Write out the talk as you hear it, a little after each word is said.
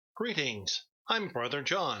Greetings, I'm Brother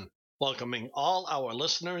John, welcoming all our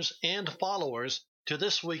listeners and followers to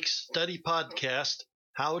this week's study podcast,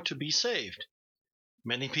 How to Be Saved.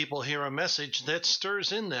 Many people hear a message that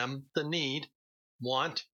stirs in them the need,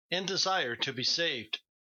 want, and desire to be saved.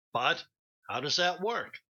 But how does that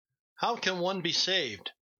work? How can one be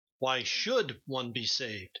saved? Why should one be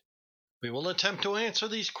saved? We will attempt to answer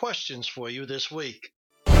these questions for you this week.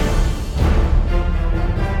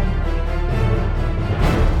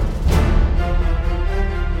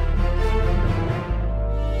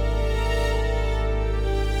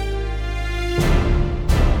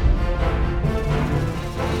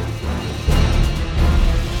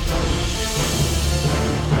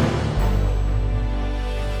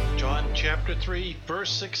 Chapter 3,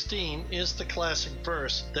 verse 16 is the classic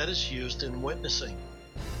verse that is used in witnessing.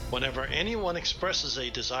 Whenever anyone expresses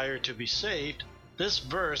a desire to be saved, this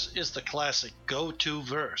verse is the classic go-to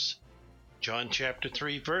verse. John chapter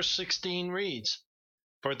 3, verse 16 reads,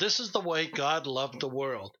 "For this is the way God loved the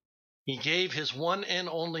world. He gave his one and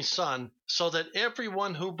only Son, so that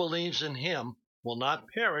everyone who believes in him will not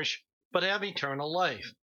perish, but have eternal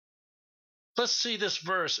life." Let's see this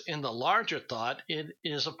verse in the larger thought it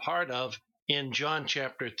is a part of in John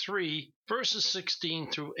chapter 3, verses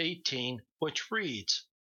 16 through 18, which reads,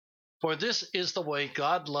 "For this is the way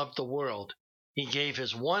God loved the world. He gave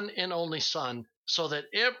his one and only Son, so that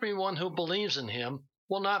everyone who believes in him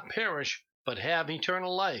will not perish, but have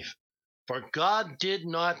eternal life. For God did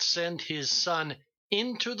not send his Son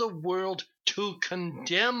into the world to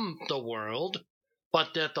condemn the world,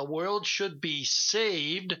 but that the world should be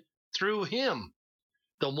saved through him.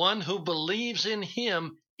 The one who believes in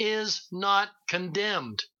him is not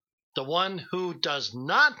condemned. The one who does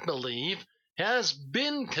not believe has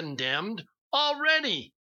been condemned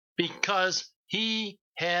already, because he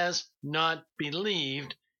has not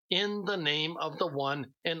believed in the name of the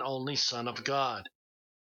one and only Son of God."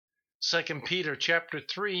 2 Peter chapter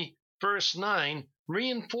 3, verse 9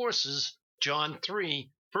 reinforces John 3,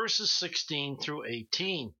 verses 16 through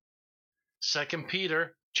 18. 2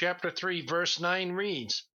 Peter chapter 3, verse 9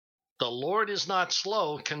 reads, "The Lord is not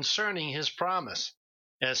slow concerning his promise,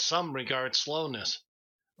 as some regard slowness,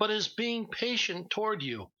 but is being patient toward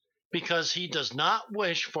you, because he does not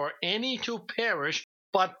wish for any to perish,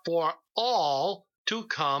 but for all to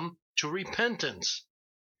come to repentance."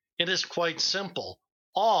 It is quite simple.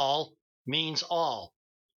 All means all.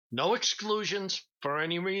 No exclusions for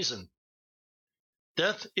any reason.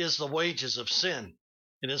 Death is the wages of sin.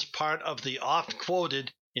 It is part of the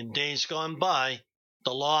oft-quoted, in days gone by,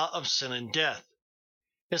 the law of sin and death.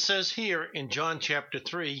 It says here in John chapter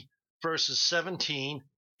 3, verses 17,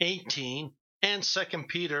 18, and 2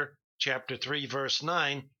 Peter chapter 3, verse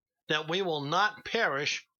 9, that we will not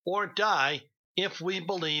perish or die if we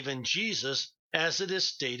believe in Jesus, as it is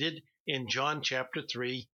stated in John chapter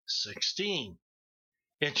 3, 16.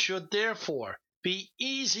 It should therefore be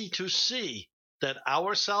easy to see that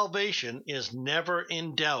our salvation is never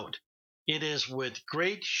in doubt. It is with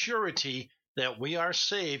great surety that we are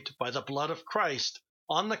saved by the blood of Christ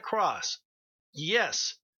on the cross.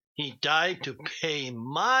 Yes, he died to pay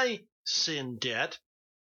my sin debt,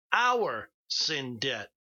 our sin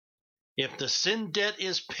debt. If the sin debt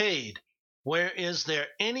is paid, where is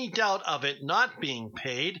there any doubt of it not being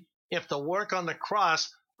paid if the work on the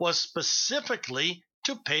cross was specifically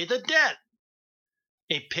to pay the debt?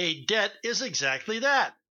 A paid debt is exactly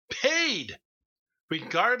that, paid,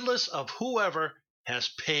 regardless of whoever has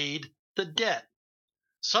paid the debt.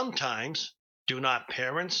 Sometimes, do not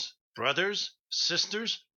parents, brothers,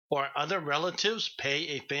 sisters, or other relatives pay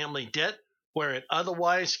a family debt where it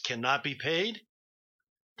otherwise cannot be paid?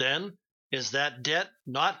 Then, is that debt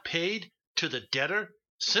not paid to the debtor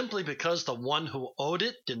simply because the one who owed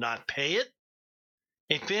it did not pay it?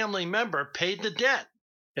 A family member paid the debt.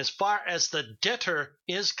 As far as the debtor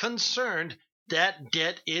is concerned, that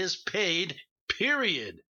debt is paid,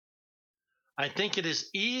 period. I think it is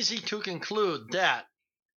easy to conclude that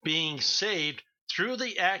being saved through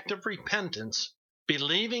the act of repentance,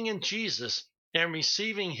 believing in Jesus, and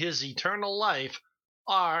receiving his eternal life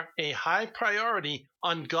are a high priority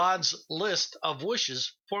on God's list of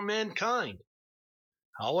wishes for mankind.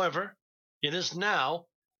 However, it is now,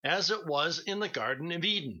 as it was in the Garden of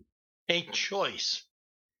Eden, a choice.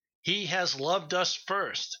 He has loved us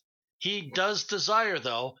first. He does desire,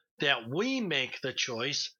 though, that we make the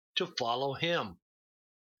choice to follow him.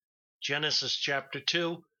 Genesis chapter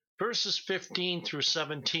 2, verses 15 through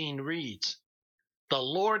 17 reads, "The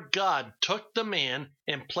Lord God took the man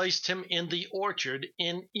and placed him in the orchard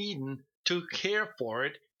in Eden to care for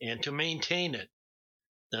it and to maintain it.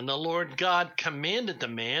 Then the Lord God commanded the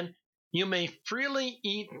man, you may freely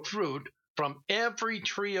eat fruit from every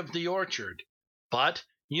tree of the orchard, but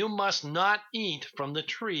you must not eat from the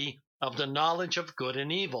tree of the knowledge of good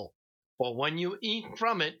and evil, for when you eat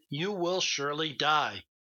from it, you will surely die.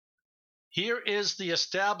 Here is the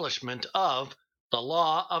establishment of the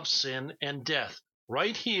law of sin and death,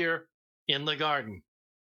 right here in the garden.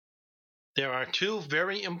 There are two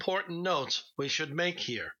very important notes we should make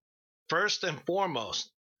here. First and foremost,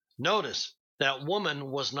 notice that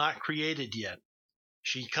woman was not created yet.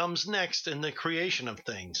 She comes next in the creation of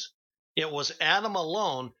things. It was Adam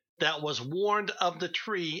alone that was warned of the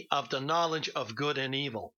tree of the knowledge of good and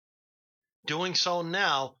evil. Doing so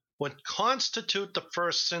now would constitute the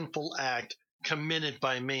first sinful act committed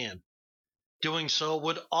by man. Doing so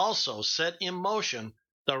would also set in motion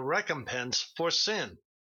the recompense for sin.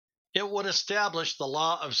 It would establish the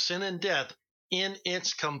law of sin and death in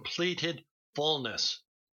its completed fullness.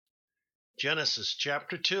 Genesis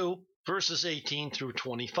chapter 2, verses 18 through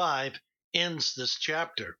 25 ends this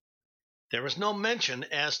chapter. There is no mention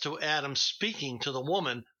as to Adam speaking to the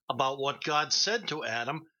woman about what God said to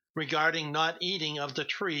Adam regarding not eating of the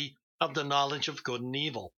tree of the knowledge of good and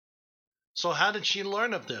evil. So how did she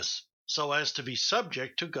learn of this, so as to be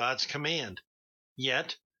subject to God's command?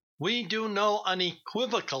 Yet, we do know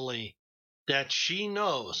unequivocally that she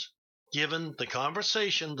knows, given the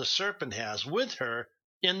conversation the serpent has with her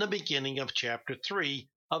in the beginning of chapter 3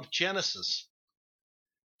 of Genesis.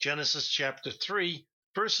 Genesis chapter 3,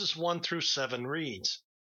 verses 1 through 7 reads,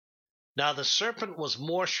 Now the serpent was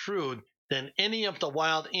more shrewd than any of the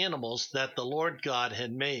wild animals that the Lord God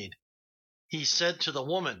had made. He said to the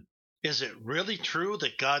woman, Is it really true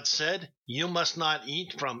that God said, You must not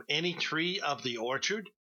eat from any tree of the orchard?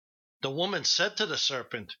 The woman said to the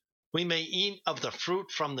serpent, We may eat of the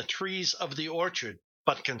fruit from the trees of the orchard,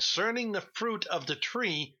 but concerning the fruit of the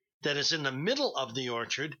tree that is in the middle of the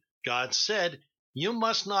orchard, God said, You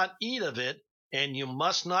must not eat of it, and you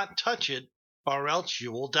must not touch it, or else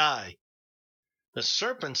you will die. The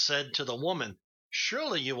serpent said to the woman,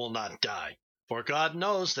 Surely you will not die, for God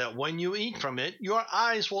knows that when you eat from it, your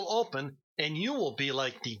eyes will open, and you will be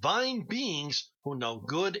like divine beings who know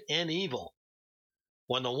good and evil.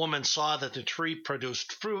 When the woman saw that the tree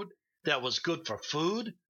produced fruit that was good for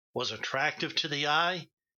food, was attractive to the eye,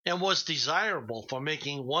 and was desirable for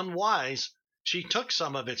making one wise, she took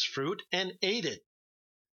some of its fruit and ate it.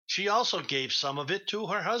 She also gave some of it to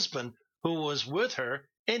her husband, who was with her,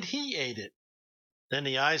 and he ate it. Then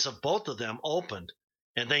the eyes of both of them opened,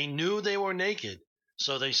 and they knew they were naked,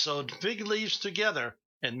 so they sewed fig leaves together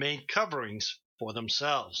and made coverings for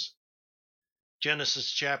themselves.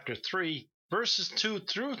 Genesis chapter 3, verses 2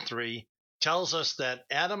 through 3 tells us that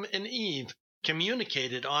Adam and Eve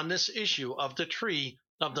communicated on this issue of the tree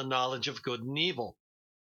of the knowledge of good and evil.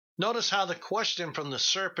 Notice how the question from the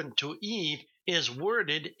serpent to Eve is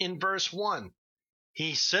worded in verse 1.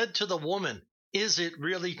 He said to the woman, Is it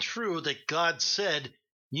really true that God said,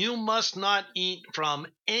 You must not eat from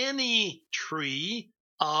any tree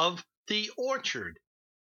of the orchard?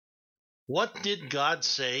 What did God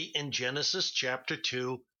say in Genesis chapter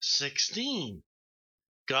 2:16?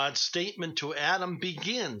 God's statement to Adam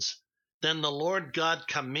begins, Then the Lord God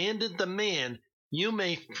commanded the man, You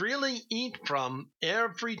may freely eat from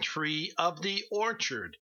every tree of the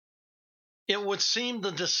orchard. It would seem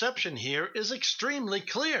the deception here is extremely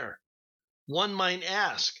clear. One might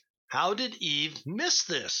ask, how did Eve miss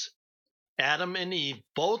this? Adam and Eve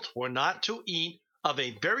both were not to eat of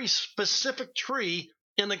a very specific tree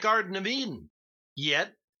in the Garden of Eden.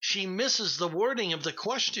 Yet she misses the wording of the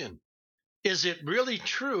question. Is it really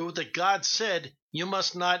true that God said you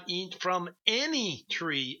must not eat from any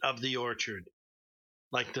tree of the orchard?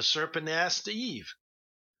 Like the serpent asked Eve.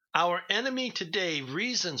 Our enemy today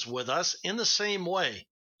reasons with us in the same way.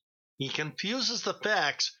 He confuses the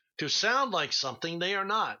facts to sound like something they are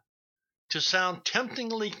not, to sound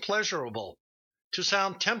temptingly pleasurable, to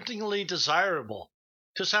sound temptingly desirable,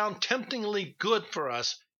 to sound temptingly good for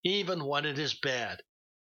us even when it is bad.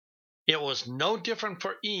 It was no different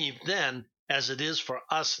for Eve then as it is for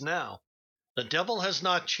us now. The devil has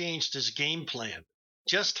not changed his game plan,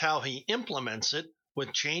 just how he implements it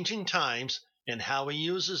with changing times and how he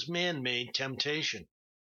uses man-made temptation.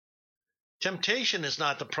 Temptation is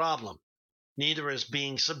not the problem. Neither is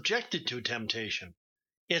being subjected to temptation.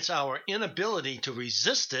 It's our inability to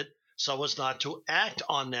resist it so as not to act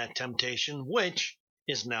on that temptation, which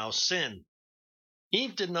is now sin.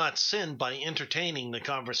 Eve did not sin by entertaining the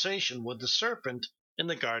conversation with the serpent in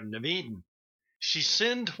the Garden of Eden. She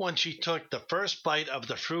sinned when she took the first bite of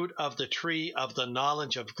the fruit of the tree of the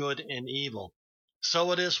knowledge of good and evil.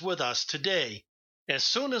 So it is with us today. As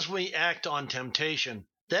soon as we act on temptation,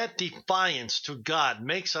 that defiance to God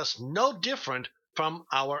makes us no different from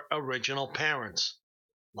our original parents.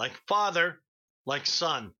 Like father, like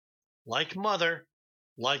son, like mother,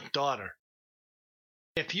 like daughter.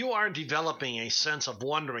 If you are developing a sense of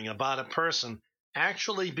wondering about a person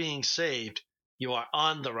actually being saved, you are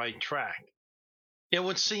on the right track. It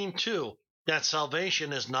would seem, too, that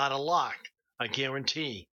salvation is not a lock, a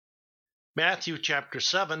guarantee. Matthew chapter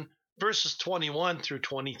 7, verses 21 through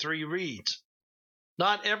 23 reads,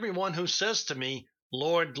 "Not everyone who says to me,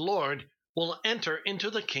 'Lord, Lord,' will enter into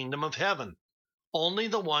the kingdom of heaven. Only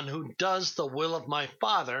the one who does the will of my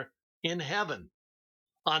Father in heaven.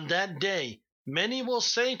 On that day, many will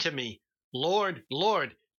say to me, 'Lord,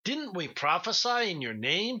 Lord, didn't we prophesy in your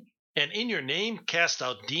name, and in your name cast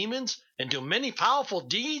out demons, and do many powerful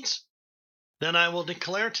deeds?' Then I will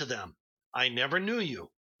declare to them, 'I never knew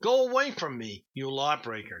you. Go away from me, you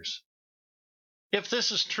lawbreakers.'" If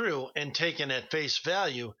this is true and taken at face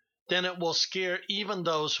value, then it will scare even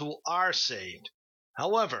those who are saved.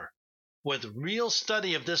 However, with real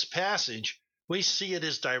study of this passage, we see it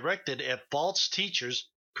is directed at false teachers,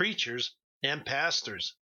 preachers, and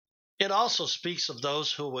pastors. It also speaks of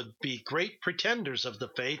those who would be great pretenders of the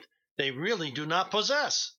faith they really do not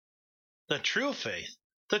possess. The true faith,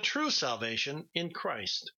 the true salvation in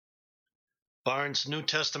Christ. Barnes' New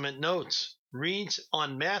Testament Notes reads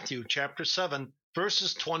on Matthew chapter 7,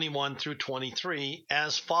 verses 21 through 23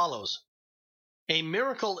 as follows. "A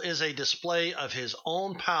miracle is a display of his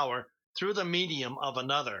own power through the medium of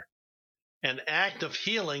another. An act of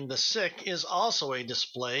healing the sick is also a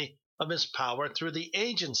display of his power through the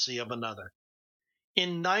agency of another.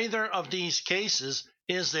 In neither of these cases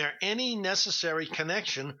is there any necessary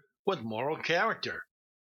connection with moral character.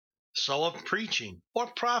 So of preaching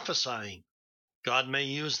or prophesying. God may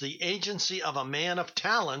use the agency of a man of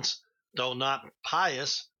talents, though not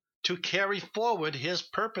pious, to carry forward his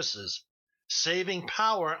purposes. Saving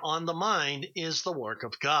power on the mind is the work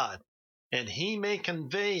of God, and he may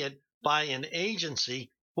convey it by an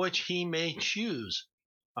agency which he may choose.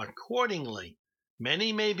 Accordingly,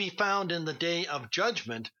 many may be found in the day of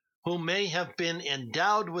judgment who may have been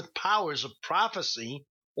endowed with powers of prophecy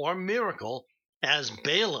or miracle, as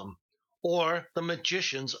Balaam or the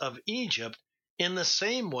magicians of Egypt, in the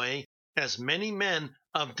same way as many men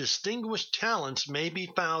of distinguished talents may be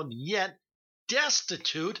found yet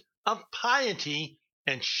destitute of piety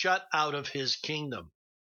and shut out of his kingdom."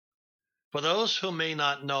 For those who may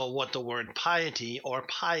not know what the word piety or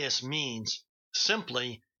pious means,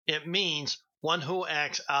 simply it means one who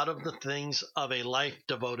acts out of the things of a life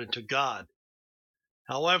devoted to God.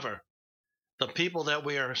 However, the people that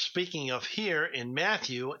we are speaking of here in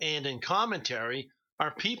Matthew and in commentary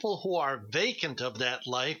are people who are vacant of that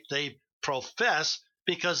life they profess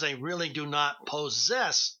because they really do not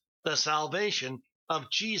possess the salvation of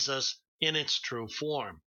Jesus in its true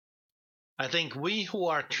form. I think we who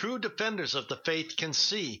are true defenders of the faith can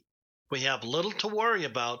see we have little to worry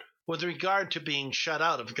about with regard to being shut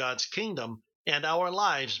out of God's kingdom and our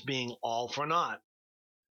lives being all for naught.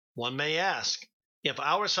 One may ask, if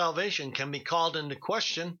our salvation can be called into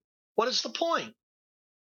question, what is the point?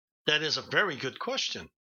 That is a very good question.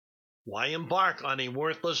 Why embark on a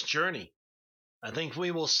worthless journey? I think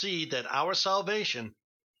we will see that our salvation,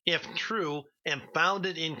 if true and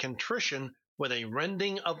founded in contrition with a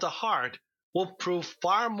rending of the heart, will prove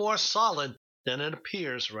far more solid than it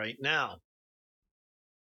appears right now.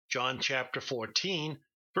 John chapter 14,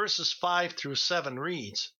 verses 5 through 7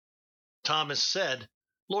 reads, "Thomas said,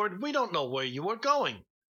 'Lord, we don't know where you are going.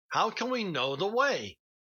 How can we know the way?'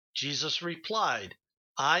 Jesus replied,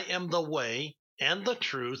 'I am the way and the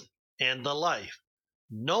truth and the life.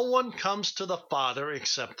 No one comes to the Father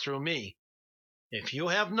except through me. If you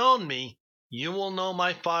have known me, you will know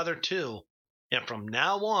my Father too, and from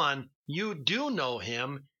now on you do know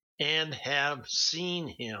him and have seen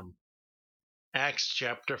him." Acts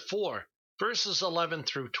chapter 4, verses 11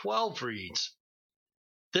 through 12 reads,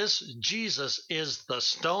 "This Jesus is the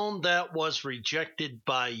stone that was rejected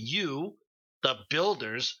by you, the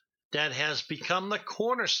builders, that has become the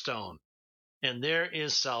cornerstone. And there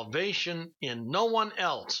is salvation in no one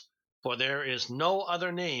else, for there is no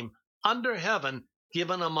other name under heaven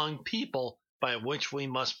given among people by which we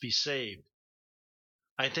must be saved."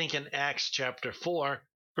 I think in Acts chapter 4,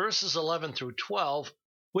 verses 11 through 12,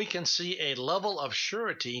 we can see a level of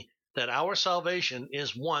surety that our salvation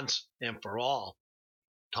is once and for all.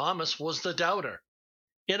 Thomas was the doubter.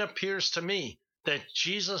 It appears to me that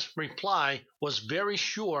Jesus' reply was very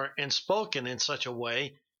sure and spoken in such a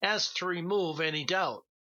way as to remove any doubt,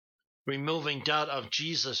 removing doubt of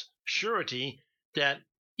Jesus' surety that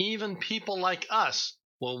even people like us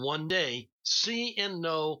will one day see and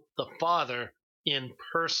know the Father in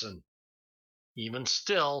person. Even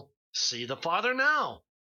still, see the Father now.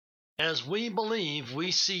 As we believe,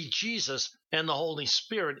 we see Jesus and the Holy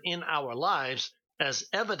Spirit in our lives, as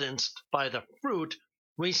evidenced by the fruit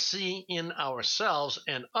we see in ourselves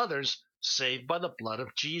and others saved by the blood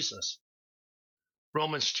of Jesus.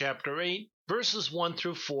 Romans chapter 8, verses 1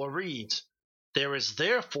 through 4 reads, "There is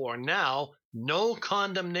therefore now no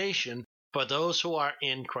condemnation for those who are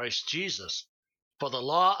in Christ Jesus. For the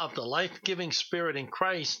law of the life-giving Spirit in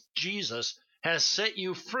Christ Jesus has set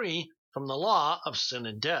you free from the law of sin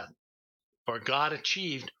and death. For God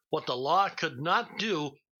achieved what the law could not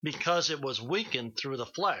do because it was weakened through the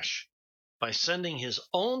flesh, by sending his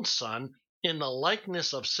own Son in the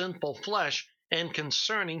likeness of sinful flesh, and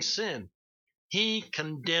concerning sin, he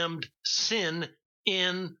condemned sin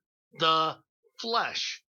in the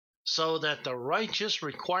flesh, so that the righteous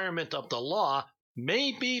requirement of the law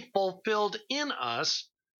may be fulfilled in us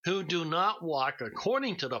who do not walk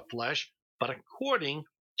according to the flesh, but according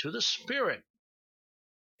to the Spirit."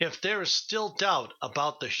 If there is still doubt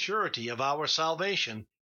about the surety of our salvation,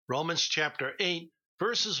 Romans chapter 8,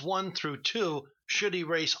 verses 1 through 2 should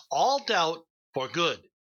erase all doubt for good.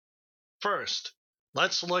 First,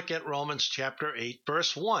 let's look at Romans chapter 8,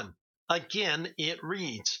 verse 1. Again, it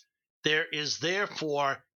reads, "There is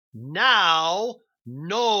therefore now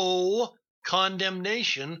no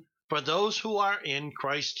condemnation for those who are in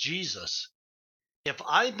Christ Jesus." If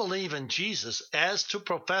I believe in Jesus as to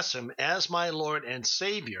profess him as my Lord and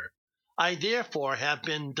Savior, I therefore have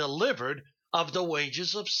been delivered of the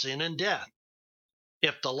wages of sin and death.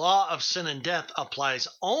 If the law of sin and death applies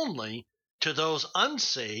only to those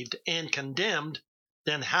unsaved and condemned,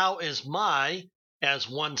 then how is my, as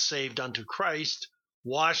one saved unto Christ,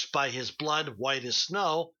 washed by his blood white as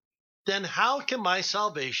snow, then how can my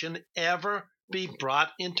salvation ever be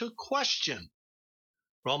brought into question?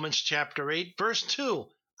 Romans chapter 8, verse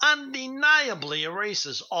 2 undeniably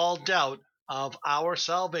erases all doubt of our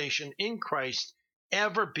salvation in Christ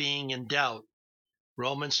ever being in doubt.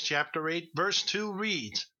 Romans chapter 8, verse 2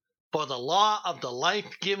 reads, "For the law of the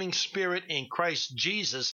life-giving Spirit in Christ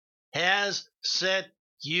Jesus has set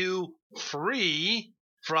you free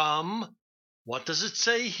from," what does it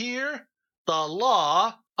say here? "The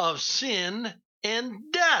law of sin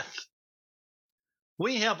and death."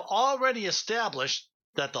 We have already established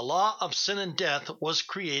that the law of sin and death was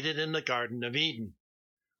created in the Garden of Eden.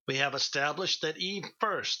 We have established that Eve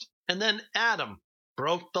first, and then Adam,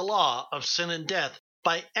 broke the law of sin and death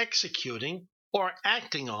by executing or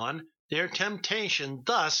acting on their temptation,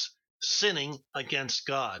 thus sinning against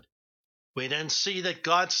God. We then see that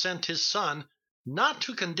God sent his Son not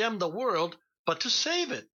to condemn the world, but to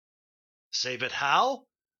save it. Save it how?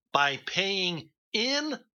 By paying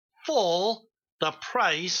in full the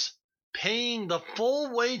price, paying the full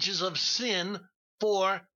wages of sin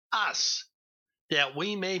for us, that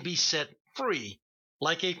we may be set free,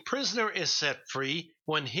 like a prisoner is set free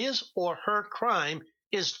when his or her crime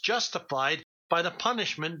is justified by the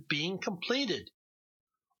punishment being completed.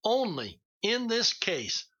 Only in this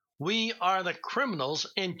case, we are the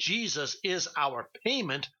criminals and Jesus is our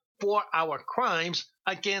payment for our crimes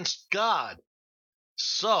against God.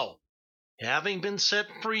 So, having been set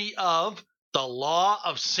free of the law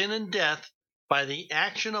of sin and death by the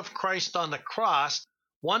action of Christ on the cross,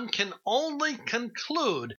 one can only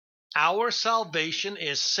conclude our salvation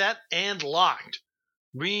is set and locked.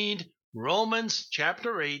 Read Romans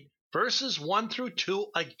chapter 8, verses 1 through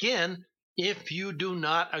 2 again if you do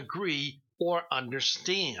not agree or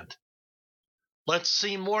understand. Let's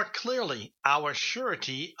see more clearly our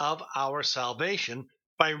surety of our salvation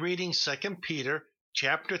by reading 2 Peter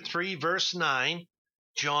chapter 3, verse 9,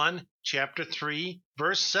 John chapter 3,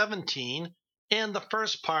 verse 17, and the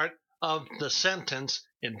first part of the sentence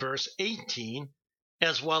in verse 18,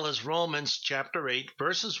 as well as Romans chapter 8,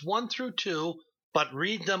 verses 1 through 2, but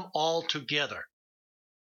read them all together.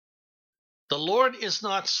 "The Lord is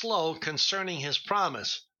not slow concerning his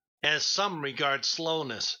promise, as some regard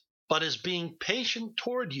slowness, but is being patient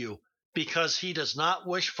toward you, because he does not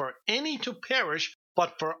wish for any to perish,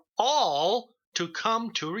 but for all to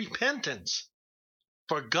come to repentance.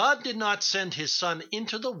 For God did not send his Son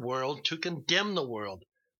into the world to condemn the world,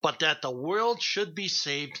 but that the world should be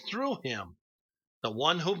saved through him. The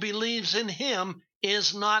one who believes in him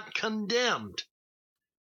is not condemned.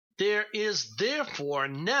 There is therefore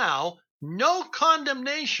now no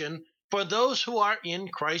condemnation for those who are in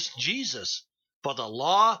Christ Jesus. For the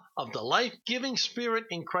law of the life-giving Spirit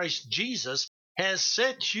in Christ Jesus has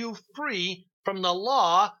set you free from the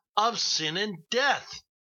law of sin and death."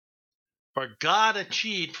 For God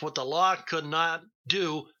achieved what the law could not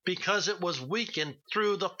do because it was weakened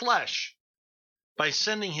through the flesh. By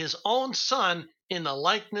sending his own Son in the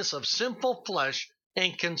likeness of sinful flesh,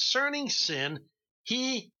 and concerning sin,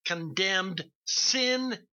 he condemned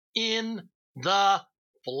sin in the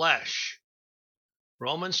flesh.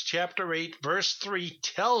 Romans chapter 8, verse 3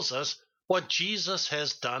 tells us what Jesus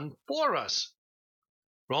has done for us.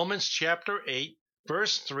 Romans chapter 8,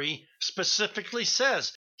 verse 3 specifically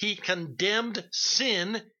says he condemned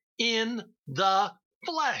sin in the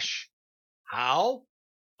flesh. How?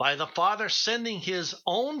 By the Father sending his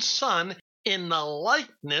own Son in the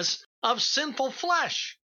likeness of sinful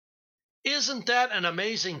flesh. Isn't that an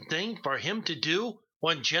amazing thing for him to do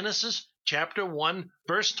when Genesis chapter 1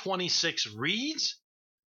 verse 26 reads?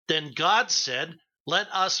 Then God said, "Let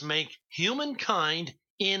us make humankind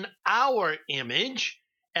in our image,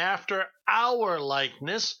 after our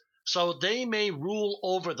likeness, so they may rule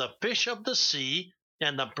over the fish of the sea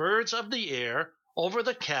and the birds of the air, over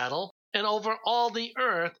the cattle, and over all the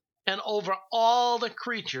earth, and over all the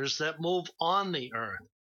creatures that move on the earth."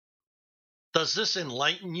 Does this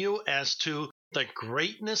enlighten you as to the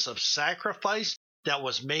greatness of sacrifice that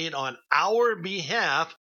was made on our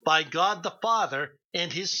behalf by God the Father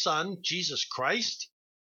and his Son, Jesus Christ?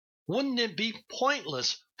 Wouldn't it be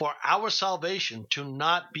pointless for our salvation to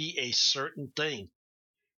not be a certain thing?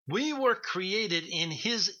 We were created in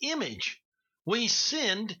his image. We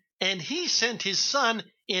sinned, and he sent his Son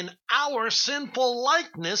in our sinful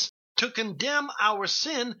likeness to condemn our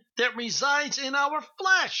sin that resides in our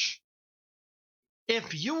flesh.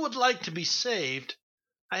 If you would like to be saved,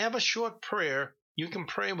 I have a short prayer you can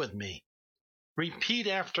pray with me. Repeat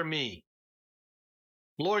after me.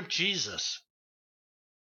 Lord Jesus,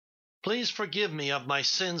 please forgive me of my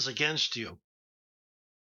sins against you.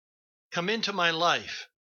 Come into my life.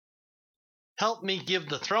 Help me give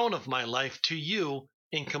the throne of my life to you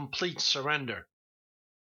in complete surrender.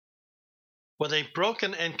 With a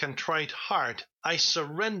broken and contrite heart, I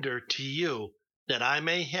surrender to you that I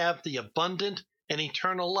may have the abundant and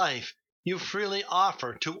eternal life you freely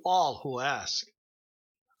offer to all who ask.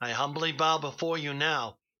 I humbly bow before you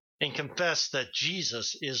now and confess that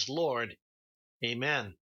Jesus is Lord.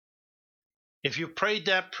 Amen. If you prayed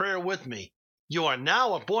that prayer with me, you are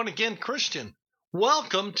now a born-again Christian.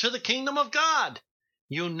 Welcome to the kingdom of God.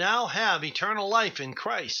 You now have eternal life in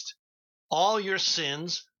Christ. All your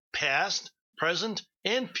sins, past, present,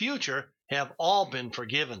 and future, have all been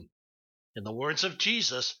forgiven. In the words of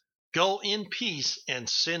Jesus, go in peace and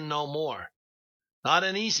sin no more. Not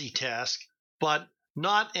an easy task, but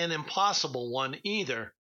not an impossible one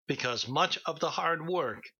either, because much of the hard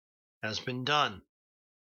work has been done.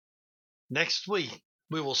 Next week,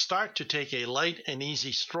 we will start to take a light and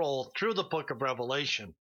easy stroll through the book of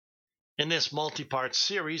Revelation. In this multi-part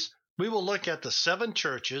series, we will look at the 7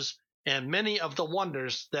 churches and many of the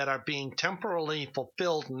wonders that are being temporarily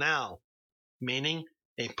fulfilled now, meaning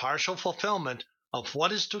a partial fulfillment of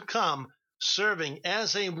what is to come, serving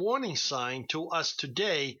as a warning sign to us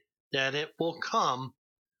today that it will come,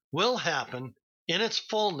 will happen in its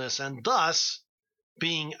fullness, and thus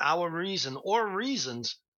being our reason or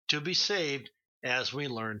reasons to be saved, as we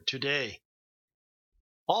learned today.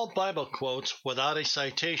 All Bible quotes without a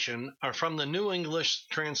citation are from the New English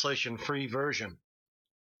Translation Free Version.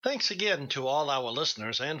 Thanks again to all our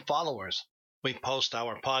listeners and followers. We post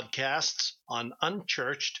our podcasts on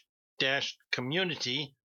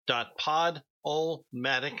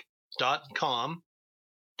unchurched-community.podomatic.com,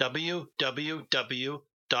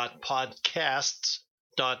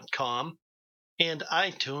 www.podcasts.com, and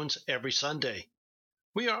iTunes every Sunday.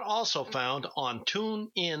 We are also found on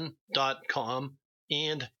tunein.com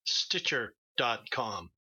and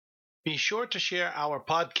stitcher.com. Be sure to share our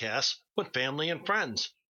podcasts with family and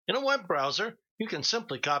friends. In a web browser, you can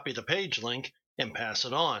simply copy the page link and pass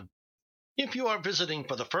it on. If you are visiting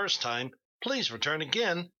for the first time, please return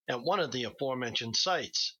again at one of the aforementioned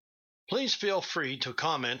sites. Please feel free to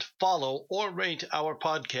comment, follow, or rate our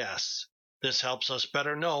podcasts. This helps us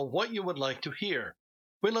better know what you would like to hear.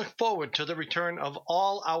 We look forward to the return of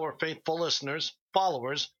all our faithful listeners,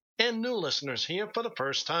 followers, and new listeners here for the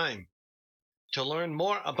first time. To learn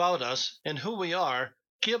more about us and who we are,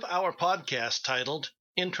 give our podcast titled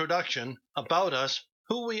Introduction, About Us,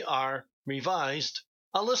 Who We Are, Revised,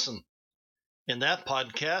 a listen. In that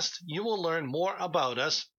podcast, you will learn more about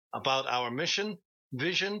us, about our mission,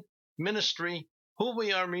 vision, ministry, who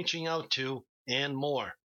we are reaching out to, and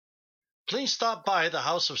more. Please stop by the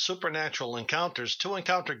House of Supernatural Encounters to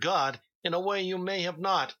encounter God in a way you may have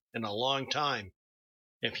not in a long time.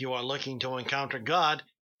 If you are looking to encounter God,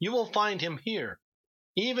 you will find Him here.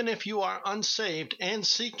 Even if you are unsaved and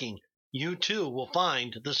seeking, you too will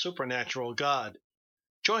find the supernatural God.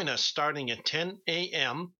 Join us starting at 10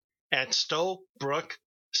 a.m. at Stowe Brook,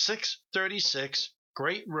 636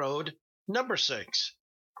 Great Road, number 6.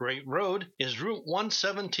 Great Road is Route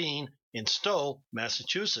 117 in Stowe,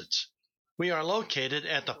 Massachusetts. We are located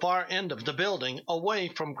at the far end of the building, away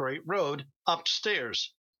from Great Road,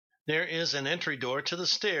 upstairs. There is an entry door to the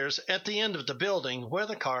stairs at the end of the building where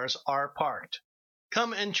the cars are parked.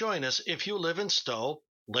 Come and join us if you live in Stowe,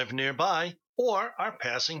 live nearby, or are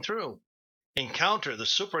passing through. Encounter the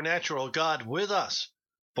supernatural God with us.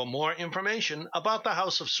 For more information about the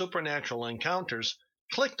House of Supernatural Encounters,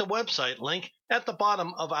 click the website link at the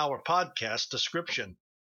bottom of our podcast description.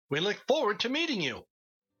 We look forward to meeting you.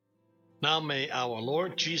 Now may our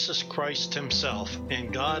Lord Jesus Christ himself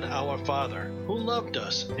and God our Father, who loved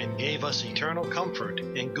us and gave us eternal comfort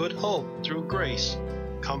and good hope through grace,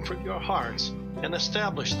 comfort your hearts and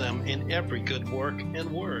establish them in every good work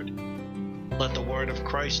and word. Let the word of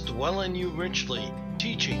Christ dwell in you richly,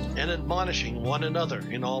 teaching and admonishing one another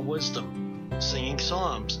in all wisdom, singing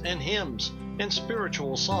psalms and hymns and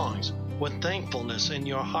spiritual songs with thankfulness in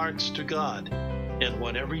your hearts to God. And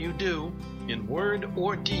whatever you do, in word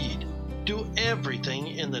or deed, do everything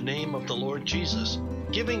in the name of the Lord Jesus,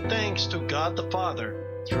 giving thanks to God the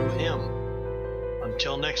Father through him.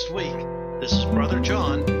 Until next week, this is Brother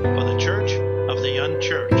John for the Church of the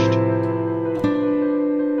Unchurched.